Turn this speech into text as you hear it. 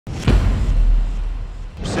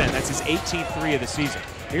That's his 18th three of the season.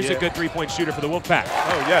 Here's a good three-point shooter for the Wolfpack.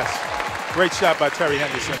 Oh, yes. Great shot by Terry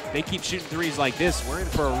Henderson. They keep shooting threes like this, we're in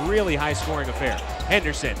for a really high-scoring affair.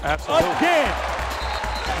 Henderson. Absolutely. Again.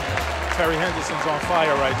 Terry Henderson's on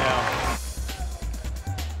fire right now.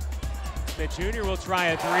 The junior will try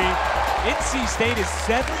a three. NC State is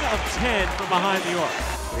 7 of 10 from behind the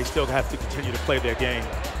arc. They still have to continue to play their game.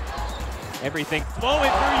 Everything flowing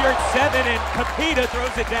through yard 7, and Capita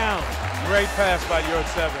throws it down. Great pass by yard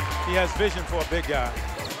 7. He has vision for a big guy.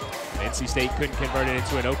 NC State couldn't convert it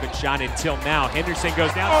into an open shot until now. Henderson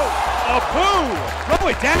goes down. Oh, a boo! Throw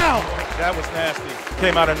it down! That was nasty.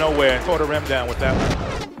 Came out of nowhere and tore the rim down with that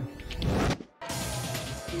one.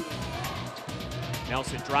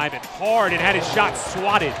 Nelson driving hard and had his shot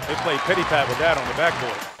swatted. They played pity pat with that on the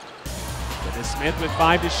backboard. Dennis Smith with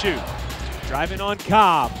 5 to shoot. Driving on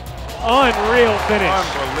Cobb. Unreal finish.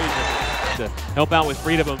 Unbelievable. To help out with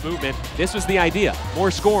freedom of movement, this was the idea. More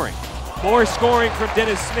scoring. More scoring from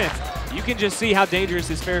Dennis Smith. You can just see how dangerous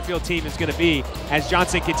this Fairfield team is going to be as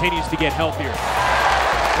Johnson continues to get healthier.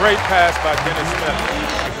 Great pass by Dennis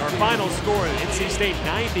Smith. Our final score, NC State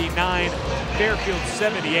 99, Fairfield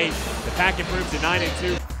 78. The Pack improves to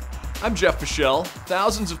 9-2. I'm Jeff Fischel.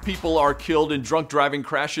 Thousands of people are killed in drunk driving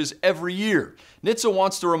crashes every year. NHTSA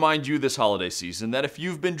wants to remind you this holiday season that if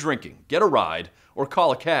you've been drinking, get a ride or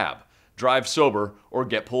call a cab. Drive sober or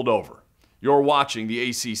get pulled over. You're watching the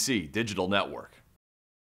ACC Digital Network.